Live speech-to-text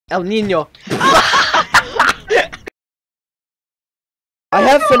El Nino. I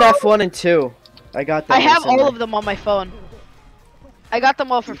have FNAF 1 and 2. I got them. I have recently. all of them on my phone. I got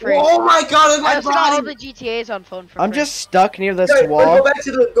them all for free. Oh my god, I my also got all body! the GTAs on phone for I'm free. just stuck near this Guys, wall. go back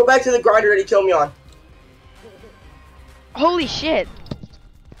to the grinder that he killed me on. Holy shit.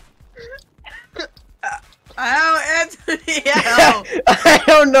 Ow, Anthony, ow! I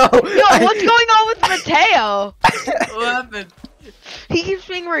don't know. Yo, what's going on with Mateo? What happened? He keeps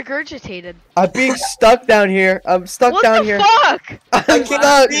being regurgitated. I'm being stuck down here. I'm stuck What down the here. fuck? I'm I can't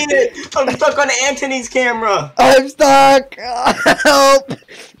stuck. see it! I'm stuck on Anthony's camera! I'm stuck. Help.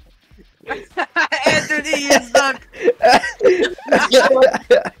 Anthony, you're stuck.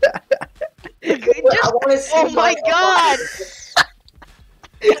 Oh my god!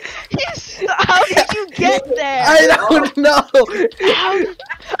 How did you get there? I don't know. How did...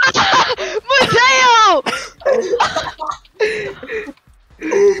 Mateo!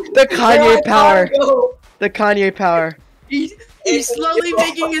 The Kanye power. The Kanye power. He's slowly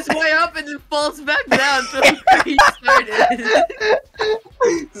making his way up and then falls back down to where he started.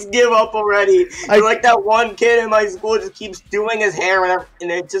 Just give up already. You're like that one kid in my school just keeps doing his hair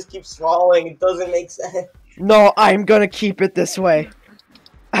and it just keeps swallowing. It doesn't make sense. No, I'm gonna keep it this way.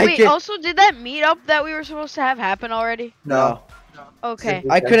 Wait, also, did that meetup that we were supposed to have happen already? No. Okay.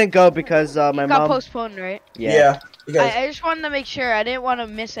 I couldn't go because my It got mom. postponed, right? Yeah. I just wanted to make sure. I didn't want to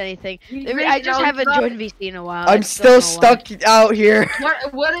miss anything. I just haven't joined VC in a while. I'm still stuck out here.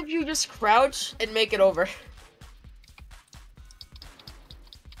 What if you just crouch and make it over?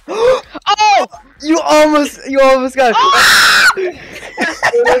 Oh! You almost got. I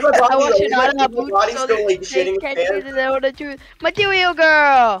want you not have boots. Body's So still like they shitting can't his do pants. the what the truth. Material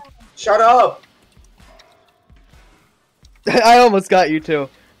girl. Shut up! I almost got you too.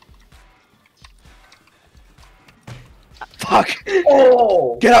 Fuck!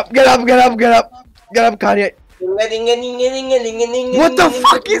 Oh! Get up! Get up! Get up! Get up! Get up, Kanye! What the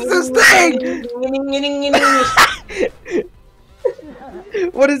fuck is this thing?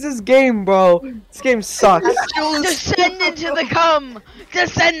 What is this game, bro? This game sucks. Descend into the cum.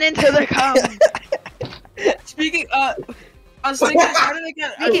 Descend into the cum. Speaking, I was thinking, how did I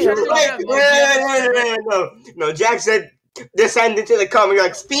get? No, Jack said descend into the cum. You're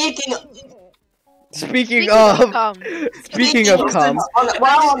like speaking of cum. Speaking of cum.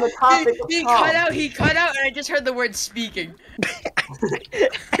 While on the topic of He cum. cut out, and I just heard the word speaking.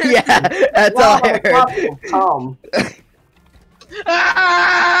 Yeah, that's all I heard. Cum.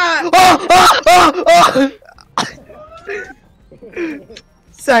 Ah!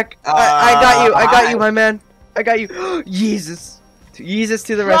 Sec, I got you, my man. I got you. Jesus. Jesus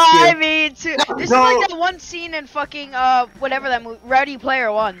to the Fly rescue. me to. This is like that one scene in fucking whatever that movie, Ready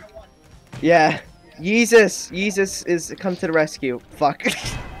Player One. Yeah. Jesus is come to the rescue. Fuck.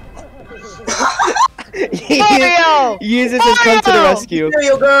 Mario! Jesus has come to the rescue.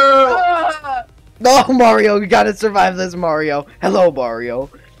 Mario girl! Ah! No, Mario, you gotta survive this, Mario. Hello, Mario.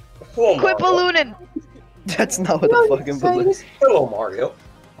 Hello, Quit Mario. ballooning. That's not what the fucking balloon is. Hello, Mario.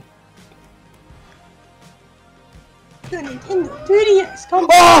 The Nintendo 3DS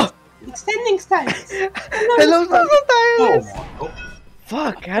Oh! extending styles. Hello, Hello, sometimes. Mario.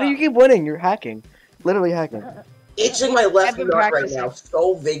 Fuck, how do you keep winning? You're hacking. Literally hacking. Itching my left I've been nut right practicing. now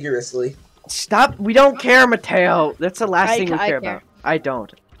so vigorously. Stop. We don't care, Mateo. That's the last I- thing we I care care. about. I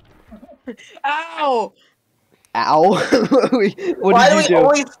don't. Ow! Ow. What Why did do you we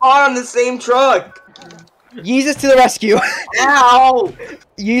always spawn on the same truck? Jesus to the rescue. Ow!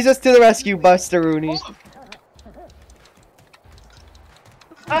 Jesus to the rescue, Buster Rooney.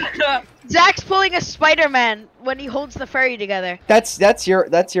 Zach's pulling a Spider-Man when he holds the ferry together. That's your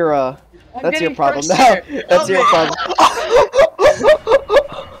problem first now. here. That's your Help problem.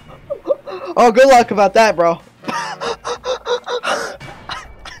 Oh, good luck about that, bro.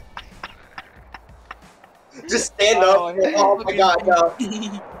 Just stand up. Oh my god, no.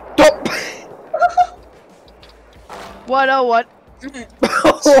 Don't. What? Oh, what?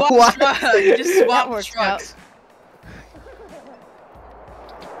 What? You just That swap works trucks.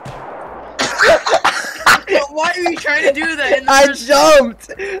 Why are you trying to do that? In the I first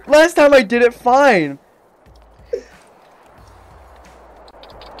jumped. Last time I did it fine.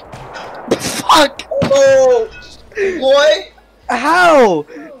 Fuck. Oh! What? How?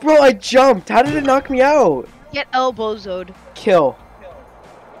 Bro, I jumped. How did it knock me out? Get elbow-zoed. Kill.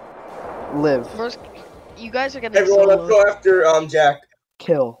 Live. First, you guys are gonna Everyone, let's solo. go after Jack.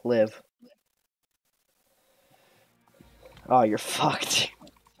 Kill. Live. Oh, you're fucked.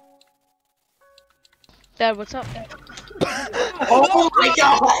 Dad, what's up? Oh my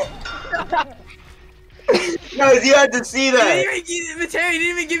god! Guys, you had to see that. Mateo, you didn't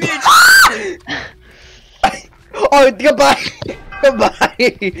even give me a chance. Oh, goodbye.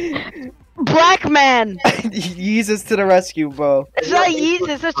 Goodbye. Black man. Yeezus to the rescue, bro. It's not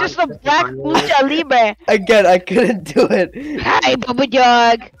Yeezus. It's just a black lucha libre. Again, I couldn't do it. Hi, Bubba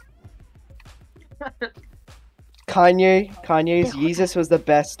Dog. Kanye's Yeezus was the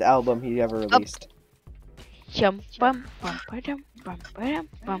best album he ever released.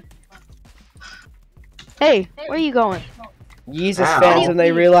 Hey, where are you going? Yeezus fans when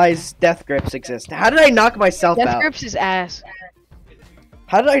they realize Death Grips exist. How did I knock myself out? Death Grips is ass.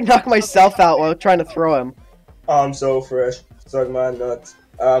 How did I knock myself out while trying to throw him? I'm so fresh. Suck my nuts.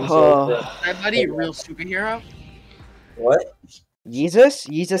 I'm so fresh. Hi, buddy, real superhero? What? Yeezus?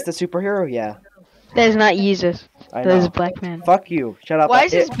 Yeezus the superhero? Yeah. That is not Yeezus. I That is know. Black man. Fuck you. Shut up. Why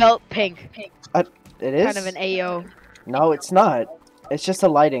is his belt pink? It is? Kind of an AO. No, it's not. It's just the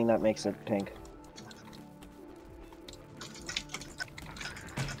lighting that makes it pink.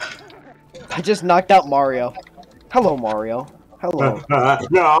 I just knocked out Mario. Hello, Mario. Hello.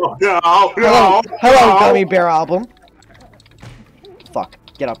 No. Hello, Gummy Bear album. Fuck.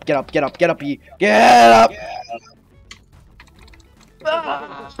 Get up, get up, get up, get up, get up!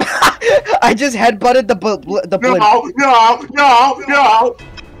 I just headbutted the blimp. No.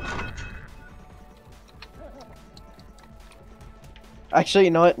 Actually,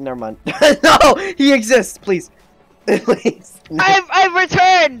 you know what? Never mind. No! He exists, please. Please. No. I've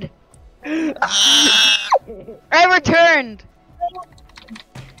returned! I returned!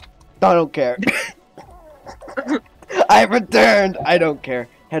 I don't care. I returned! I don't care.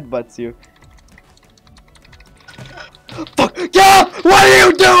 Headbutts you. Fuck! Get up! What are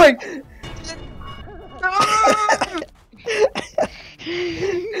you doing?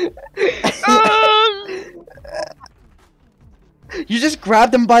 You just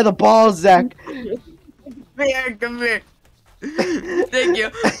grabbed him by the balls, Zach. Come here. Thank you.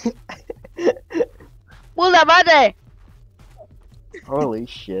 Puta madre! Holy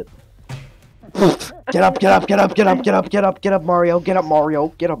shit. Get up, Mario. Get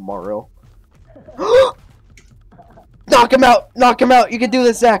up, Mario. Knock him out! You can do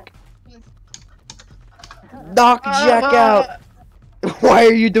this, Zach. Knock Jack out. Why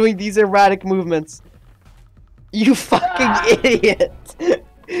are you doing these erratic movements? You fucking idiot.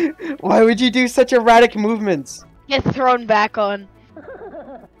 Why would you do such erratic movements? Get thrown back on.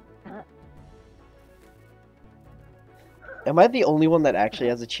 Am I the only one that actually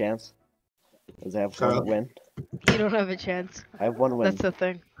has a chance? Does I have one win? You don't have a chance. I have one win. That's the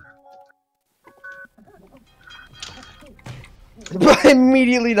thing. But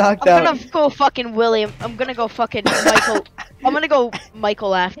immediately knocked out. I'm gonna go fucking William. I'm gonna go fucking Michael. I'm gonna go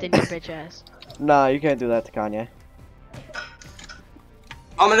Michael Afton, you bitch ass. Nah, you can't do that to Kanye.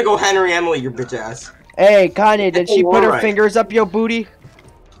 I'm gonna go Henry Emily, your bitch ass. Hey, Kanye, did she put her Alright. fingers up your booty?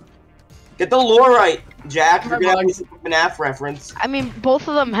 Get the lore right, Jack. You're gonna have me some FNAF reference. I mean, both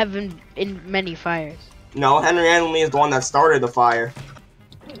of them have been in many fires. No, Henry Emily is the one that started the fire.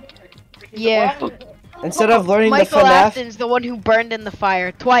 Yeah. Instead of learning Michael the FNAF, Afton's the one who burned in the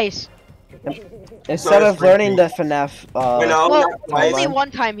fire twice. instead of learning the FNAF, No, Well, not twice. only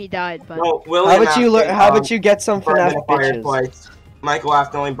one time he died, but No, how about you learn? How about you get some burned in FNAF the fire bitches? twice. Michael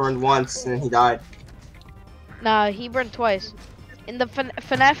Afton only burned once, and he died. nah, he burned twice. In the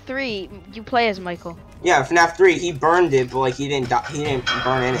FNAF 3, you play as Michael. Yeah, FNAF 3, he burned it, but like he didn't die, he didn't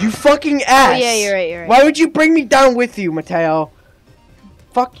burn in it. You fucking ass! Oh yeah, you're right, you're right. Why would you bring me down with you, Mateo?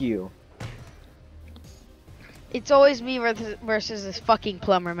 Fuck you. It's always me versus this fucking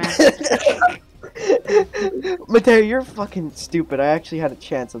plumber, man. Mateo, you're fucking stupid. I actually had a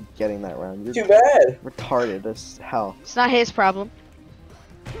chance of getting that round. You're Too bad. retarded as hell. It's not his problem.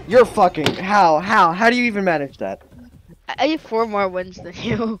 You're fucking how do you even manage that? I have 4 more wins than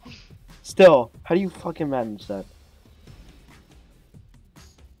you. Still, how do you fucking manage that?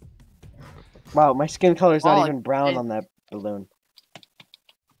 Wow, my skin color's not even brown on that balloon.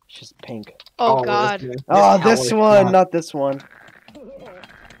 It's just pink. Oh god. Oh, this one, not this one.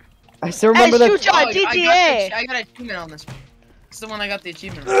 I still remember Hey, the. shoot on GTA! I got an achievement on this one. It's the one I got the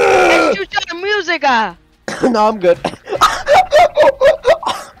achievement on. Hey, shoot on Musica! No, I'm good.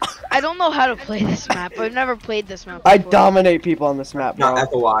 I don't know how to play this map. I've never played this map I before. dominate people on this map, Not bro.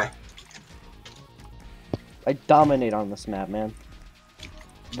 that's a lie. I dominate on this map, man.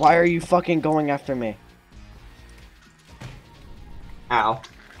 Why are you fucking going after me? Ow.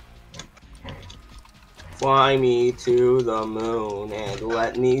 Fly me to the moon and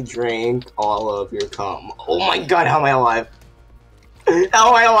let me drink all of your cum. Oh my god, how am I alive? How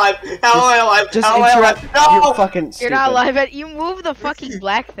am I alive? How am I alive? Just How am I alive? interrupt. No! You're fucking stupid. You're not live at. You move the fucking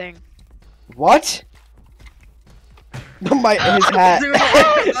black thing. What? His hat.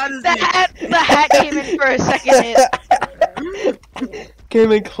 The hat came in for a second hit.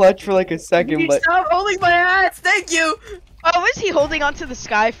 Came in clutch for like a second, but Stop holding my hats. Thank you. Why was he holding onto the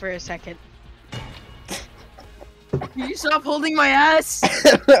sky for a second? Can you stop holding my ass?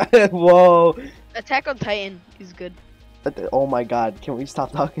 whoa. Attack on Titan is good. Oh my god, can we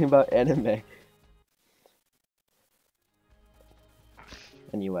stop talking about anime?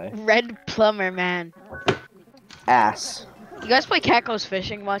 Anyway. Red Plumber Man. Ass. You guys play Catco's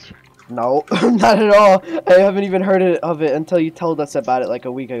Fishing much? No, not at all. I haven't even heard of it until you told us about it like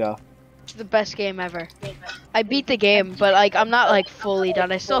a week ago. It's the best game ever. I beat the game, but like I'm not like fully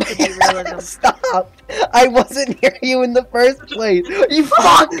done. I still have to beat realism. Stop! I wasn't near you in the first place. You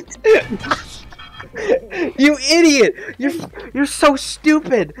fucked! You idiot! You're so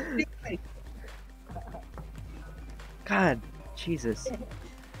stupid. God, Jesus.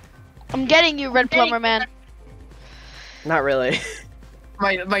 I'm getting you, Red Plumber Man. Not really.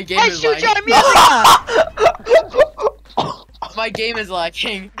 My game Hey, is shoot lagging. your music! My game is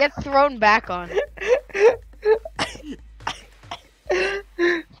lagging. Get thrown back on.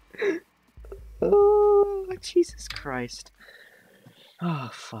 Oh, Jesus Christ. Oh,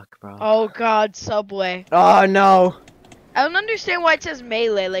 fuck, bro. Oh god, Subway. Oh, no. I don't understand why it says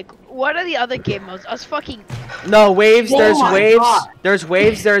melee. Like, what are the other game modes? Us fucking. No, waves, Oh there's my waves. God. There's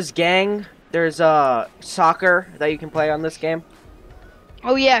waves, there's gang. There's, soccer that you can play on this game.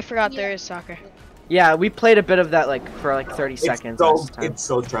 Oh yeah, I forgot there is soccer. Yeah, we played a bit of that, like, for, like, 30 seconds last time. It's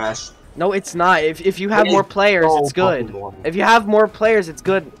so trash. No, it's not. If you have It more is players, so it's good. fucking boring. If you have more players, it's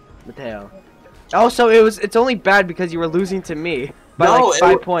good, Mateo. Also, it's only bad because you were losing to me by like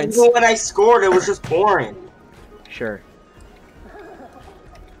 5 points. Even when I scored, it was just boring. Sure.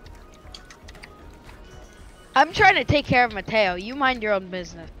 I'm trying to take care of Mateo. You mind your own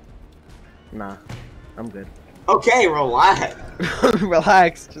business. Nah, I'm good. Okay, relax.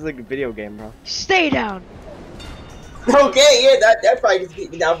 Relax, just like a video game, bro. Stay down. Okay, yeah, that probably just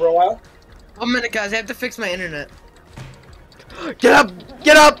keep me down for a while. 1 minute, guys. I have to fix my internet. Get up!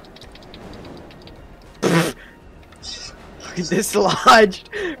 Get up! Dislodged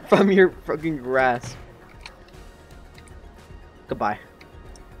from your fucking grasp. Goodbye.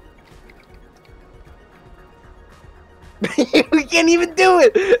 We can't even do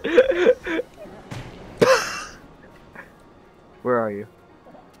it! Where are you?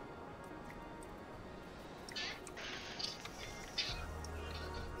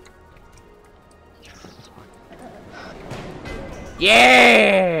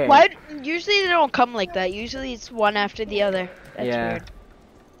 Yeah! Why? Usually they don't come like that. Usually it's one after the other. That's weird.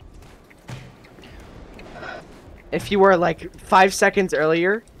 If you were like 5 seconds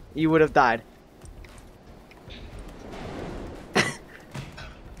earlier, you would have died.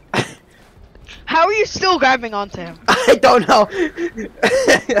 How are you still grabbing onto him? I don't know.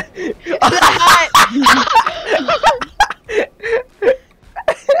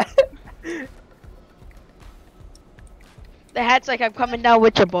 The hat's like, I'm coming down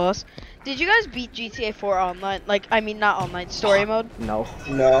with you, boss. Did you guys beat GTA 4 online? Like, I mean, not online, story mode? No.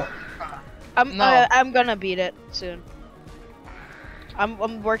 No. I'm gonna beat it soon.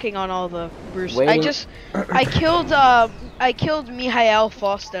 I'm working on all the Bruce. I killed Mihail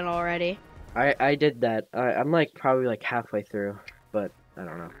Faustin already. I did that. I'm like probably like halfway through, but I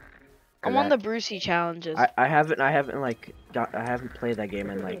don't know. I'm on the Brucey challenges. I haven't played that game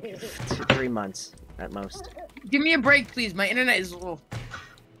in like 3 months at most. Give me a break, please. My internet is low.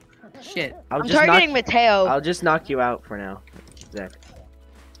 Shit. I'm targeting Mateo. I'll just knock you out for now, Zach.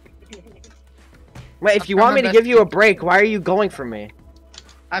 Wait, if you want me to give you a break, why are you going for me?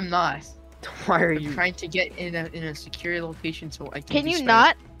 I'm not. Why are I'm you trying to get in a secure location so I can. Can be you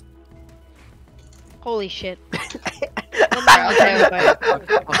sniped. not? Holy shit.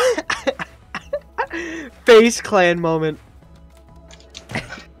 Face clan moment.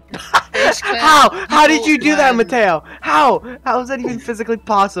 Clan, How did you do that, clan. Mateo? How is that even physically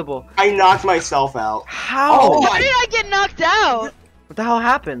possible? I knocked myself out. How? Oh How did I get knocked out? What the hell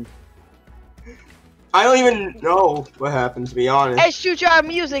happened? I don't even know what happened, to be honest. Escucha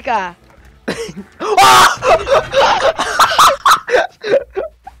música.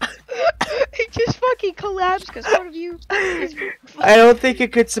 It just fucking collapsed because one of you is I don't think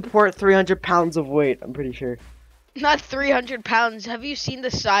it could support 300 pounds of weight. I'm pretty sure. not 300 pounds. Have you seen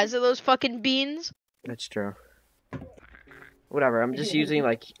the size of those fucking beans? That's true. Whatever. I'm just using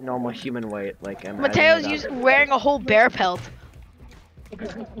like normal human weight. Like I'm. Mateo's wearing a whole bear pelt.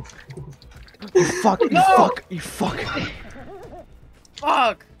 You fuck. You fuck. You fuck.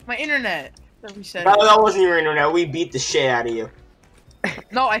 Fuck! My internet. That we said. No, that wasn't your internet. We beat the shit out of you.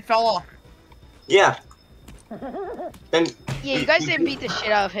 No, I fell off. Yeah. Then. Yeah, you guys didn't beat the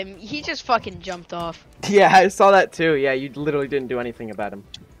shit out of him. He just fucking jumped off. Yeah, I saw that too. Yeah, you literally didn't do anything about him.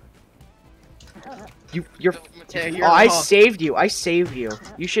 You're Mateo, I saved you. I saved you.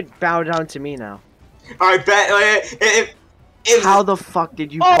 You should bow down to me now. Alright, if How the fuck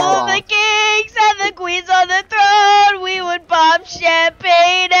did you fall All the off? kings and the queens on the throne, we would pop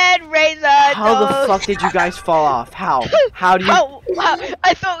champagne and raise our How the toast. fuck did you guys fall off? How? How do you? How?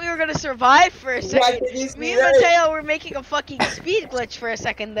 I thought we were gonna survive for a Why second. did you Me see and that? Mateo were making a fucking speed glitch for a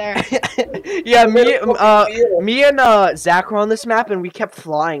second there. Yeah, me and Zach were on this map and we kept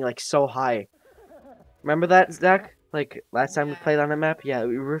flying like so high. Remember that, Zach? Like last time we played on that map? Yeah,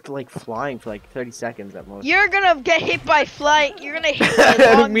 we were like flying for like 30 seconds at most. You're gonna get hit by flight. You're gonna hit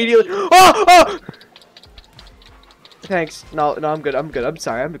by long Immediately. Oh! Thanks. No, I'm good. I'm good. I'm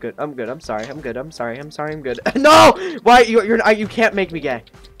sorry. I'm good. I'm good. I'm sorry. I'm good. I'm sorry. I'm sorry. I'm good. No! Why you can't make me gay.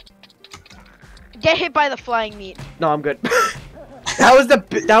 Get hit by the flying meat. No, I'm good.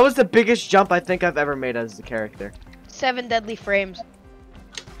 that was the biggest jump I think I've ever made as a character. 7 deadly frames.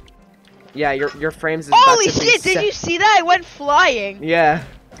 Yeah, your frames is Holy about to be shit! Did you see that? I went flying. Yeah.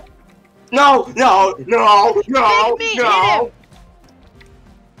 No! Hit me, hit him.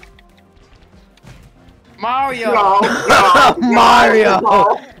 Mario! No! Mario!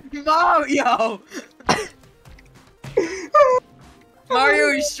 Mario! Mario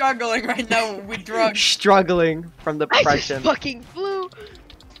is struggling right now with drugs. Struggling from I depression. just fucking flew.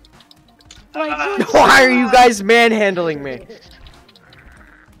 Why are you guys manhandling me?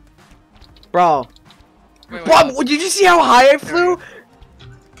 Bro. Wait, Bob, did you see how high I flew?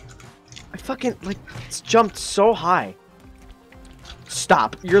 I fucking, like, jumped so high.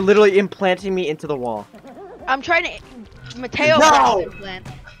 Stop. You're literally implanting me into the wall. I'm trying to. Mateo No! implant.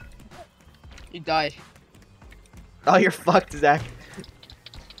 You died. Oh, you're fucked, Zach.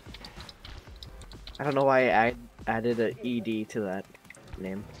 I don't know why I added an ED to that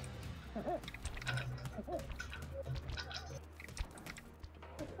name.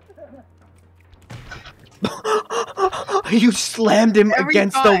 You slammed him Every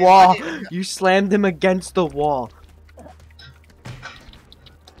against time, the wall. I did. You slammed him against the wall.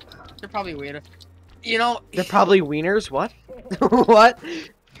 They're probably weird. You know, They're probably wieners. What? What?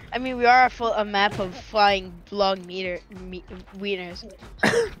 I mean, we are a map of flying long wieners.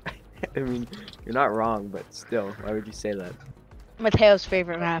 I mean, you're not wrong, but still, why would you say that? Mateo's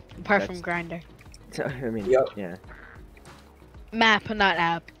favorite map, apart from That's- Grinder. I mean, Yep. yeah. Map, not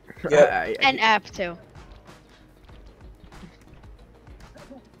app. Yeah. And app too.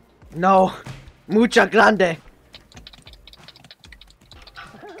 No, mucha grande.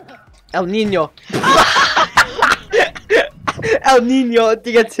 El Nino. El Nino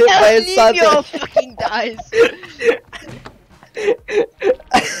gets hit by El a son. Nino fucking dies.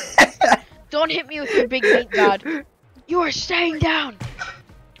 Don't hit me with your big meat god. You are staying down.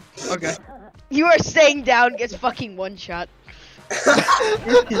 okay. You are staying down. Gets fucking one shot.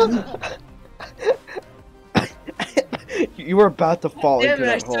 You were about to fall Damn into it,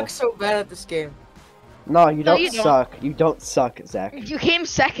 I that hole. suck so bad at this game. No, you No, don't you don't. suck. You don't suck, Zach. You came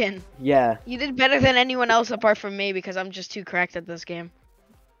second. Yeah. You did better than anyone else apart from me because I'm just too cracked at this game.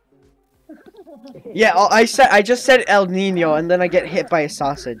 Yeah, I just said El Nino and then I get hit by a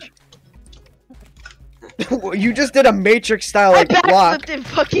sausage. You just did a Matrix style like I block. backflipped and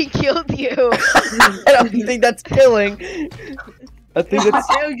fucking killed you. I don't think that's killing. I think that's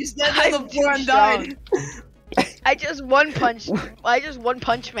Mateo, you stand on the I'm floor too and died. I just one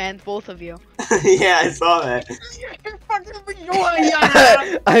punch man both of you. Yeah, I saw that. You're fucking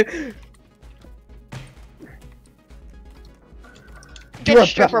yeah. I, Get You're a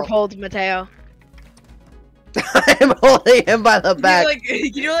stripper bad- pulled, Mateo. I'm holding him by the back.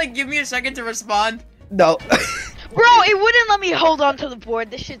 Can you like give me a second to respond? No. Bro, it wouldn't let me hold on to the board.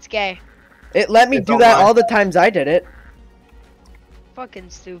 This shit's gay. It let me It's do all that mine. all the times I did it. Fucking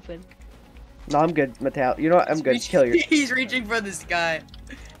stupid. No, I'm good, Mateo. You know what? I'm good. Kill your. He's reaching for this guy.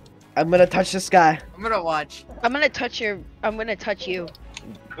 I'm gonna touch this guy. I'm gonna watch. I'm gonna touch you. I'm gonna touch your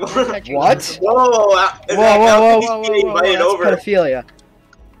What? Whoa, whoa, Whoa, being invited That's over. pedophilia.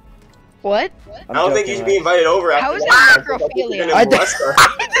 What? I'm I don't think joking, he's right? being invited over. How after is that. that necrophilia? I did-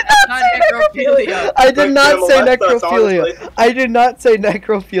 Not necrophilia. I did not say Molest us, necrophilia. honestly. I did not say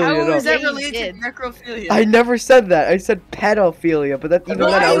necrophilia. How No. is that Yeah, you related did. to necrophilia? I never said that. I said pedophilia, but that even then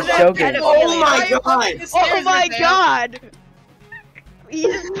I Why was is that joking. pedophilia? Oh my Why are you god! fucking Oh stairs, my Mateo? god! He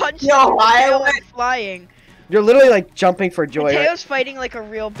just punched Yo, me. I Mateo went- went flying. You're literally like jumping for joy. Mateo's fighting like a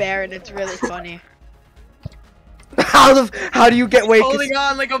real bear, and it's really funny. How do you get away? Holding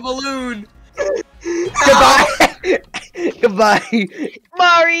on like a balloon. Goodbye. Goodbye.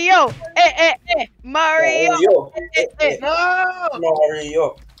 Mario! Mario! No!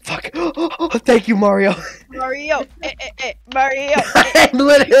 Mario. Fuck. Thank you, Mario. Mario! Mario! I'm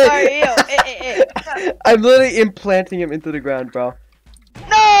literally, Mario! I'm literally implanting him into the ground, bro.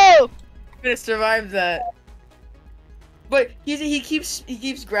 No! I'm gonna survive that. But he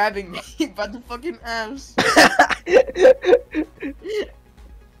keeps grabbing me by the fucking ass.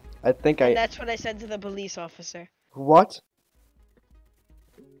 I think And that's what I said to the police officer. What?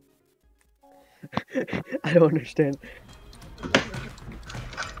 I don't understand.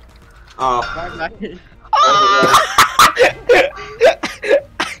 Oh. Bye-bye.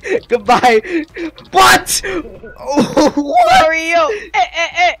 Goodbye. What? Oh, Mario!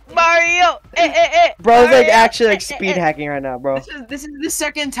 Mario! Bro's like actually like speed hacking right now, bro. This is the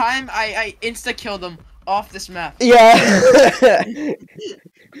second time I insta killed him off this map. Yeah.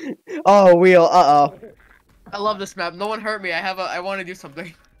 Oh, wheel. Uh-oh. I love this map. No one hurt me. I want to do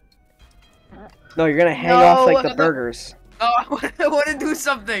something. No, you're gonna hang No. off like the burgers. Oh, I want to do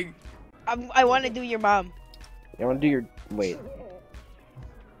something. I want to do your mom. You wanna do your... Wait.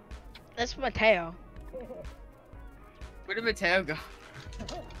 That's Mateo. Where did Mateo go?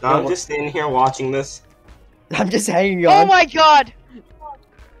 No, I'm just sitting here watching this. I'm just hanging Oh on. my god!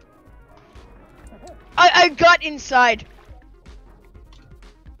 I got inside.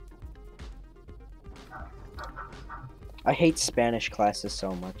 I hate Spanish classes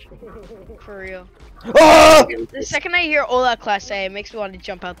so much. For real. Oh! The second I hear Hola clase, it makes me want to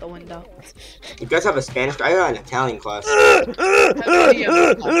jump out the window. You guys have a Spanish? I got an Italian class. Yeah,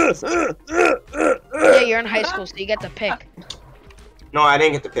 you're in high school, so you get to pick. No, I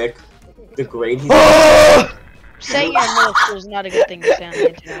didn't get to pick. The grade he's Oh! Saying you're in middle school is not a good thing to say on the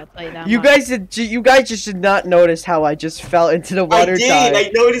internet, I'll tell you that You much. guys just did not notice how I just fell into the water. I did. dive.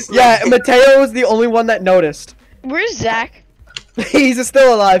 I noticed. Yeah, that. Mateo was the only one that noticed. Where's Zach? He's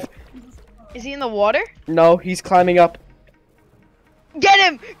still alive. Is he in the water? No, he's climbing up. Get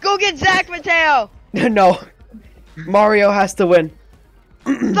him! Go get Zach, Mateo! No. Mario has to win.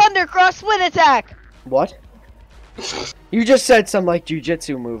 Thundercross split attack! What? You just said some like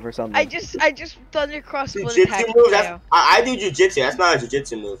jujitsu move or something. I just Thundercross split attack. Jujitsu move. Mateo. I do jujitsu. That's not a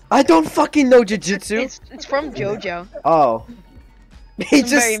jujitsu move. I don't fucking know jujitsu. It's from JoJo. Oh. He's I'm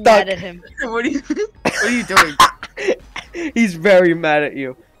just very stuck. mad at him. What are you doing? He's very mad at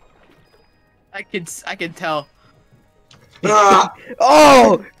you. I can tell. Ah,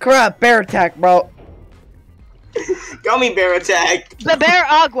 Oh crap! Bear attack, bro. gummy bear attack. The bear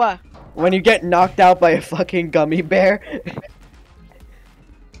agua. When you get knocked out by a fucking gummy bear.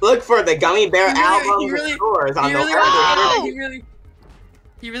 Look for the gummy bear He really- album he really- stores on He really November. wants to get it.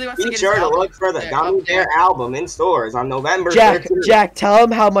 He really wants to Be get sure his to album look for the there, gummy up there. bear album in stores on November. Jack, 13th. Jack, tell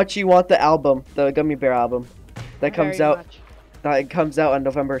him how much you want the album, the gummy bear album. That comes Very out. much. It comes out on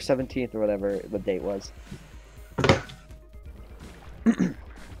November 17th or whatever the date was.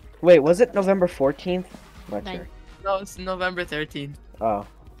 Wait, was it November 14th? Not Nine. sure. No, it's November 13th. Oh,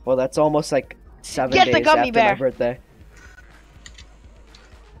 well, that's almost like 7 Get the days gummy after bear. my birthday.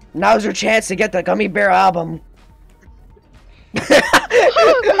 Now's your chance to get the gummy bear album.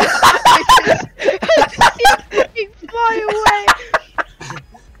 Fly away.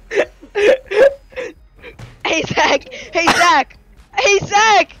 Hey Zach! Hey Zach! Hey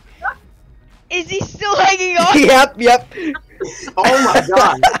Zach! Is he still hanging on? Yep. Oh my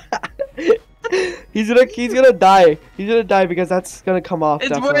god. He's gonna die. He's gonna die because that's gonna come off. It's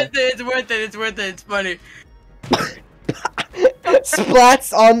definitely. worth it. It's worth it. It's worth it. It's funny.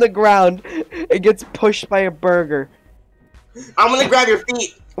 Splats on the ground. It gets pushed by a burger. I'm gonna grab your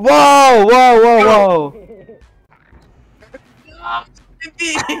feet. Whoa!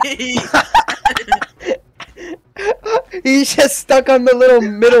 He's just stuck on the little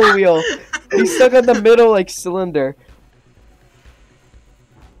middle wheel. He's stuck on the middle like cylinder.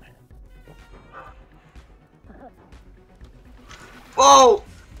 Whoa.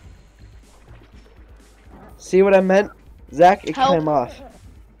 See what I meant? Zach, it Help. came off.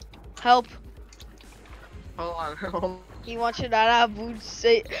 Help! Hold on. Hold on. He wants you to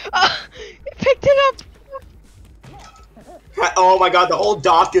say. Ah! He picked it up. Oh my god, the whole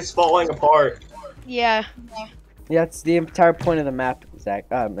dock is falling apart. Yeah. Yeah, it's the entire point of the map, Zach.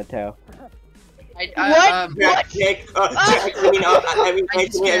 Mateo. What? Jack, Nick, Jack, I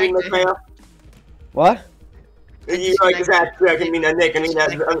mean, Mateo. What? You like Zach, Jack, Nick,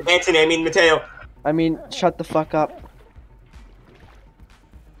 Anthony, I mean, Mateo. I mean, shut the fuck up.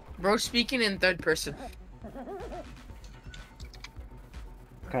 Bro, speaking in third person.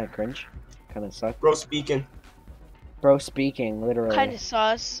 Kind of cringe. Kind of suck. Bro speaking. Bro speaking, literally. Kind of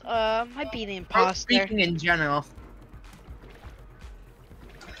sus. Might be the Bro, imposter. speaking in general.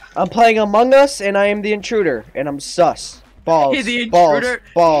 I'm playing Among Us, and I am the intruder, and I'm sus. Balls, The balls, intruder?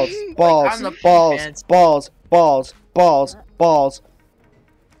 balls, balls, I'm the balls, pants. balls, balls, balls, balls.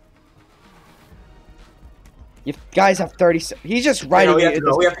 You guys have 30 seconds. He's just writing we have to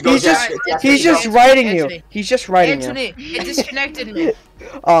go. We have to go. He's just writing you. He's just writing you. Anthony, it disconnected me.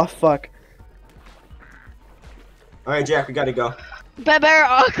 Oh, fuck. Alright, Jack, we gotta go. Beber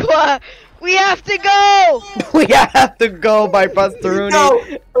Aqua, we have to go. We have to go by Busteroni. No,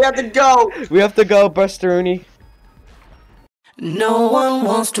 we have to go. We have to go, Busteroni. No one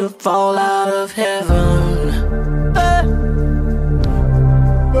wants to fall out of heaven.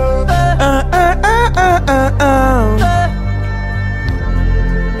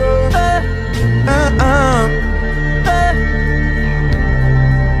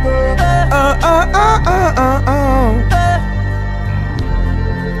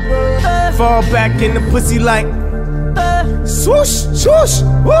 Fall back in the pussy like swoosh, swoosh,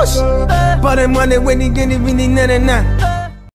 whoosh. But I'm wondering when he get it, really, nah.